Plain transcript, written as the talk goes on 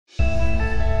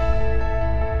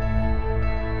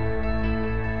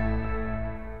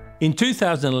In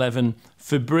 2011,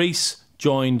 Febreze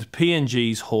joined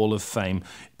P&G's Hall of Fame,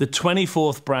 the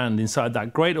 24th brand inside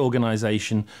that great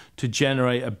organization to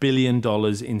generate $1 billion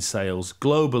in sales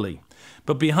globally.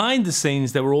 But behind the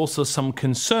scenes, there were also some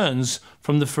concerns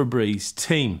from the Febreze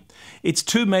team. Its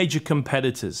two major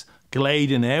competitors,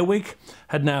 Glade and Airwick,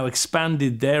 had now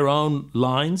expanded their own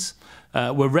lines,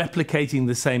 were replicating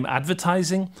the same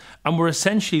advertising, and were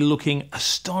essentially looking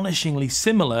astonishingly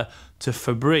similar to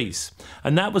Febreze.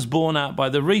 And that was borne out by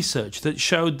the research that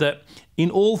showed that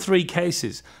in all three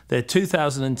cases, their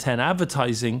 2010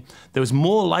 advertising, there was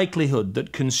more likelihood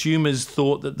that consumers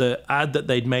thought that the ad that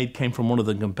they'd made came from one of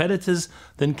the competitors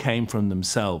than came from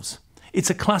themselves. It's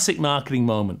a classic marketing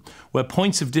moment where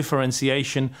points of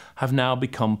differentiation have now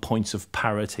become points of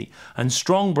parity, and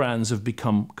strong brands have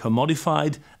become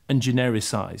commodified and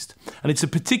genericized. And it's a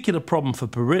particular problem for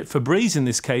Febreze in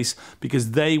this case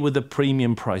because they were the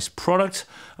premium price product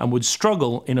and would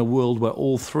struggle in a world where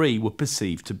all three were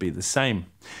perceived to be the same.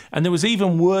 And there was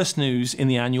even worse news in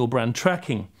the annual brand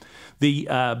tracking. The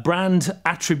brand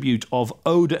attribute of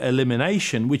odor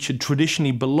elimination, which had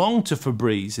traditionally belonged to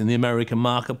Febreze in the American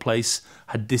marketplace,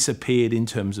 had disappeared in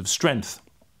terms of strength.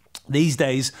 These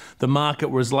days, the market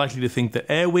was likely to think that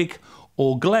Airwick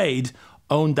or Glade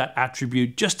owned that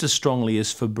attribute just as strongly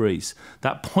as Febreze.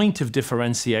 That point of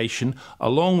differentiation,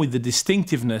 along with the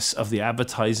distinctiveness of the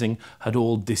advertising, had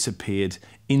all disappeared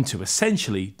into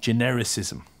essentially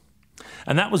genericism.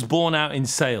 And that was borne out in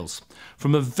sales.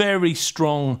 From a very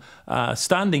strong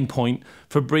standing point,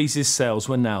 Febreze's sales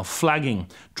were now flagging,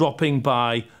 dropping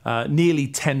by nearly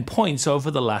 10 points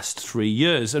over the last 3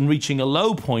 years and reaching a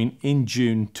low point in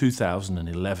June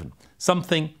 2011.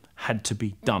 Something had to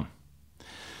be done.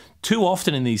 Too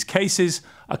often in these cases,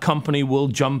 a company will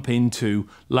jump into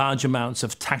large amounts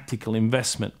of tactical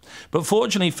investment. But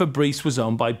fortunately, Febreze was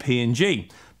owned by P&G.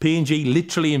 P&G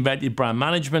literally invented brand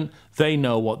management. They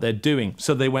know what they're doing.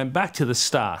 So they went back to the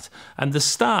start. And the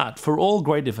start for all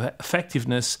great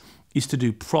effectiveness is to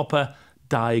do proper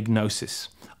diagnosis.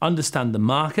 Understand the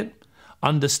market,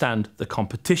 understand the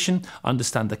competition,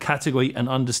 understand the category, and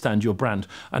understand your brand.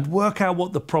 And work out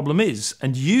what the problem is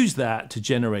and use that to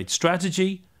generate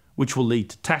strategy, which will lead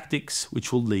to tactics,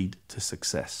 which will lead to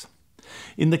success.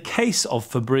 In the case of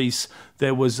Febreze,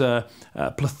 there was a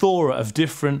plethora of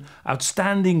different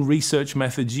outstanding research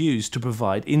methods used to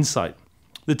provide insight.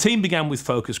 The team began with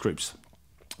focus groups.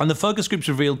 And the focus groups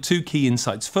revealed two key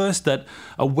insights. First, that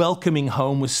a welcoming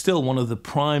home was still one of the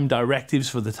prime directives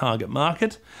for the target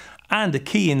market. And a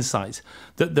key insight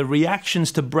that the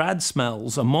reactions to brand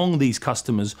smells among these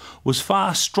customers was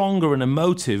far stronger and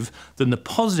emotive than the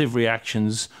positive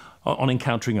reactions on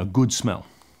encountering a good smell.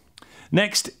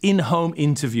 Next, in-home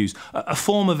interviews, a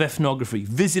form of ethnography.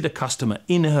 Visit a customer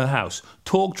in her house,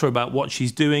 talk to her about what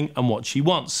she's doing and what she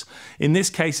wants. In this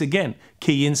case, again,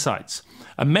 key insights.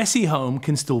 A messy home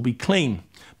can still be clean,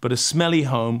 but a smelly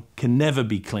home can never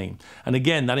be clean. And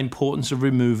again, that importance of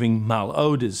removing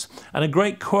malodors. And a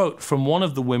great quote from one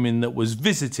of the women that was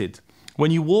visited.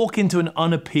 When you walk into an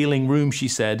unappealing room, she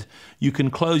said, you can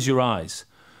close your eyes,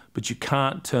 but you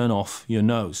can't turn off your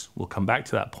nose. We'll come back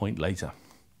to that point later.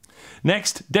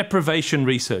 Next, deprivation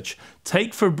research.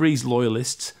 Take Febreze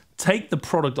loyalists, take the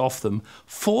product off them,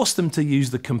 force them to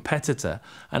use the competitor,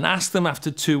 and ask them after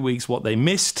 2 weeks what they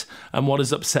missed and what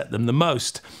has upset them the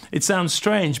most. It sounds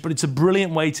strange, but it's a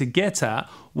brilliant way to get at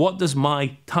what does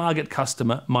my target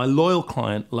customer, my loyal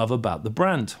client, love about the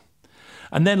brand.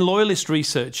 And then loyalist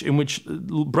research, in which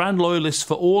brand loyalists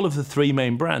for all of the three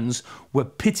main brands were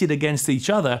pitted against each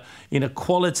other in a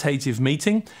qualitative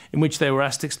meeting in which they were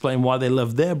asked to explain why they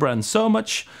loved their brand so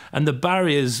much and the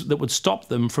barriers that would stop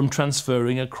them from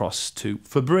transferring across to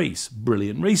Febreze.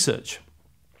 Brilliant research.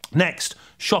 Next,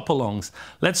 shop-alongs.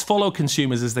 Let's follow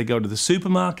consumers as they go to the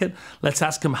supermarket. Let's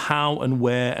ask them how and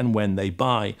where and when they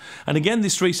buy. And again,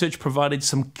 this research provided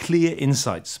some clear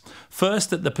insights. First,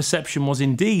 that the perception was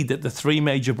indeed that the three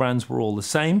major brands were all the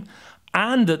same,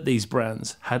 and that these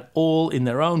brands had all, in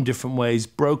their own different ways,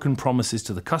 broken promises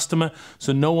to the customer,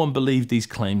 so no one believed these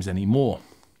claims anymore.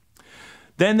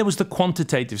 Then there was the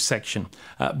quantitative section,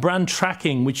 brand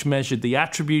tracking, which measured the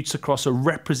attributes across a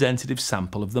representative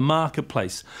sample of the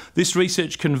marketplace. This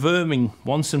research confirming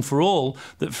once and for all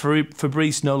that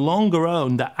Febreze no longer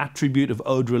owned that attribute of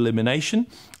odor elimination,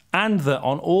 and that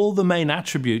on all the main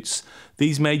attributes,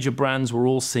 these major brands were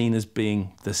all seen as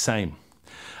being the same.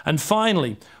 And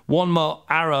finally, one more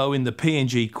arrow in the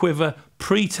P&G quiver,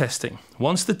 pre-testing.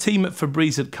 Once the team at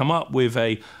Febreze had come up with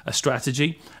a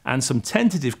strategy and some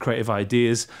tentative creative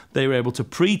ideas, they were able to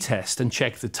pre-test and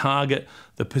check the target,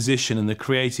 the position, and the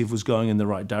creative was going in the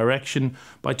right direction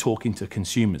by talking to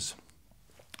consumers.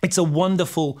 It's a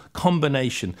wonderful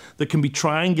combination that can be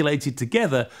triangulated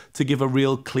together to give a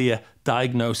real clear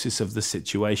diagnosis of the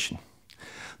situation.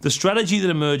 The strategy that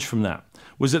emerged from that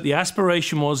was that the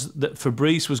aspiration was that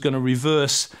Febreze was going to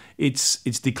reverse its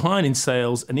decline in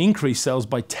sales and increase sales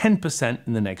by 10%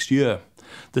 in the next year.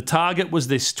 The target was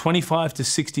this 25 to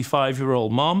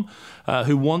 65-year-old mom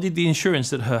who wanted the assurance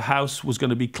that her house was going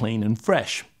to be clean and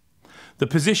fresh. The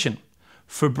position: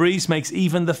 Febreze makes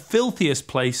even the filthiest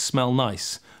place smell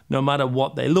nice, no matter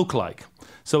what they look like.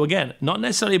 So again, not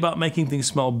necessarily about making things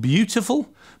smell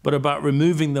beautiful, but about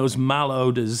removing those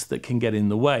malodors that can get in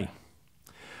the way.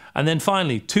 And then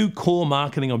finally, 2 core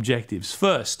marketing objectives.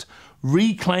 First,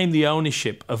 reclaim the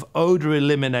ownership of odor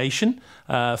elimination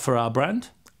for our brand.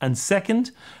 And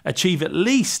second, achieve at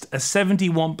least a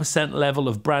 71% level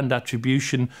of brand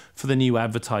attribution for the new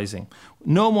advertising.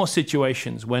 No more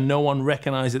situations where no one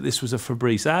recognized that this was a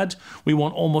Febreze ad. We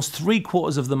want almost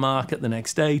 3/4 of the market the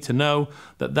next day to know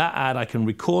that that ad, I can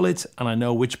recall it and I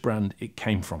know which brand it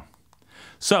came from.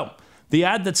 So, the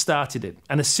ad that started it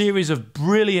and a series of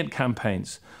brilliant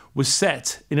campaigns was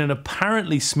set in an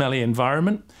apparently smelly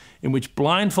environment in which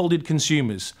blindfolded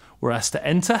consumers were asked to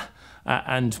enter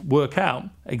and work out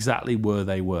exactly where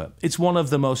they were. It's one of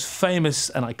the most famous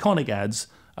and iconic ads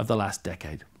of the last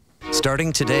decade.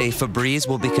 Starting today, Febreze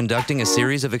will be conducting a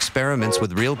series of experiments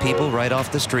with real people right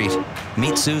off the street.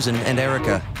 Meet Susan and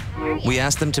Erica. We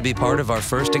asked them to be part of our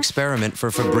first experiment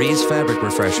for Febreze Fabric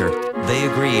Refresher. They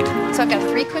agreed. So I've got a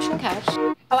 3-cushion couch.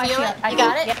 Oh, I feel it. You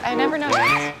got it? Yeah, I never know.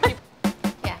 Yeah.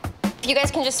 If you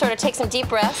guys can just sort of take some deep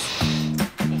breaths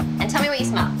and tell me what you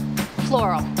smell.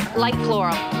 Floral, light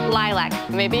floral, lilac.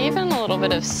 Maybe even a little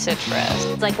bit of citrus.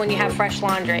 It's like when you have fresh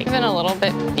laundry. Even a little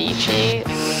bit beachy.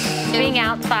 Being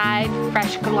outside,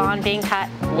 fresh lawn being cut.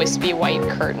 Wispy white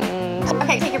curtains.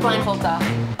 Okay, take your blindfolds off.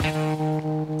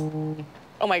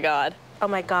 Oh my God. Oh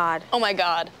my God. Oh my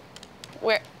God.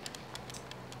 Where?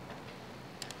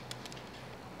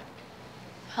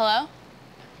 Hello?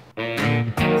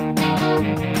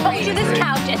 Hold you this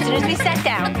couch as soon as we sat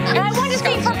down. And I wanted to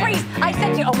see Febreze. I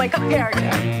said to you, oh my God,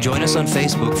 Erica. Join us on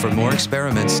Facebook for more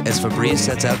experiments as Febreze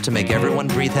sets out to make everyone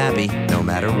breathe happy, no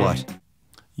matter what.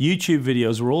 YouTube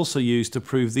videos were also used to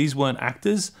prove these weren't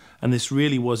actors and this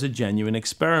really was a genuine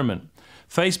experiment.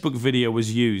 Facebook video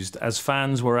was used as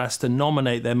fans were asked to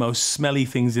nominate their most smelly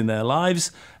things in their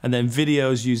lives, and then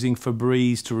videos using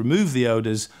Febreze to remove the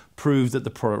odors proved that the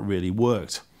product really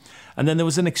worked. And then there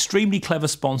was an extremely clever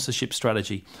sponsorship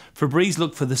strategy. Febreze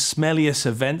looked for the smelliest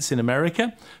events in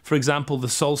America. For example, the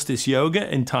Solstice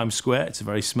Yoga in Times Square, it's a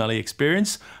very smelly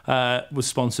experience, was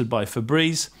sponsored by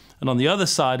Febreze. And on the other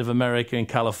side of America in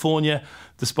California,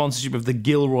 the sponsorship of the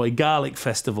Gilroy Garlic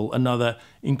Festival, another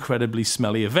incredibly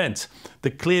smelly event.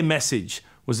 The clear message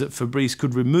was that Febreze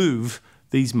could remove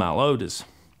these malodors.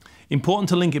 Important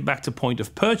to link it back to point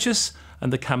of purchase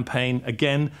and the campaign,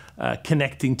 again,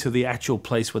 connecting to the actual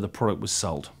place where the product was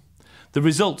sold. The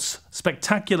results,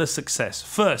 spectacular success.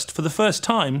 First, for the first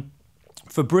time,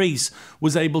 Febreze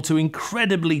was able to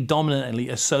incredibly dominantly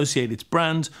associate its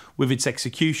brand with its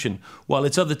execution, while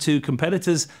its other 2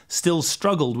 competitors still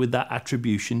struggled with that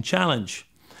attribution challenge.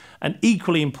 And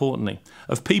equally importantly,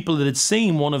 of people that had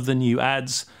seen one of the new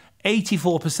ads,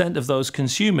 84% of those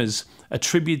consumers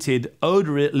attributed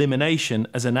odor elimination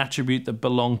as an attribute that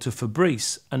belonged to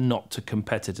Febreze and not to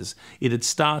competitors. It had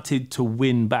started to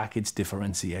win back its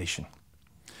differentiation.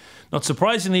 Not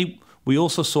surprisingly, we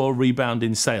also saw a rebound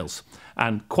in sales.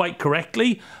 And quite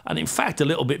correctly, and in fact a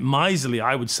little bit miserly,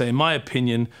 I would say, in my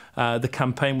opinion, the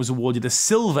campaign was awarded a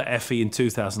silver Effie in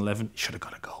 2011. It should have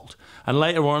got a gold. And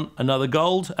later on, another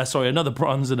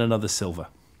bronze and another silver.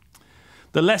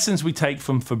 The lessons we take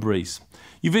from Febreze.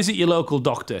 You visit your local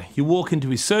doctor, you walk into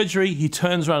his surgery, he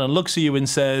turns around and looks at you and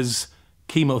says,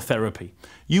 chemotherapy.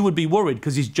 You would be worried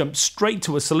because he's jumped straight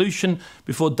to a solution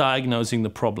before diagnosing the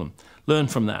problem. Learn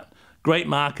from that. Great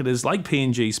marketers like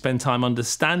P&G spend time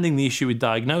understanding the issue with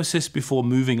diagnosis before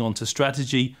moving on to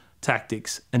strategy,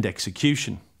 tactics, and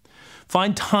execution.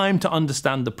 Find time to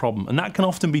understand the problem, and that can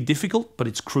often be difficult, but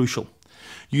it's crucial.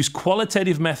 Use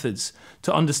qualitative methods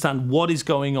to understand what is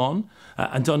going on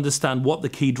and to understand what the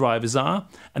key drivers are,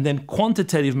 and then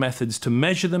quantitative methods to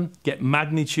measure them, get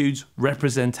magnitudes,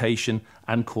 representation,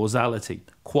 and causality.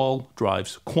 Qual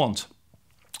drives quant.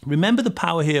 Remember the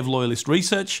power here of loyalist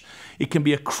research. It can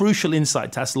be a crucial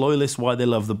insight to ask loyalists why they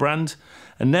love the brand.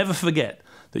 And never forget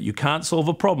that you can't solve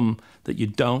a problem that you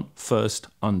don't first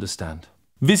understand.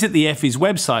 Visit the Effie's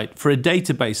website for a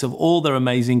database of all their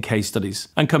amazing case studies.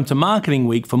 And come to Marketing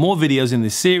Week for more videos in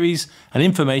this series and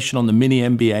information on the mini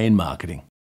MBA in marketing.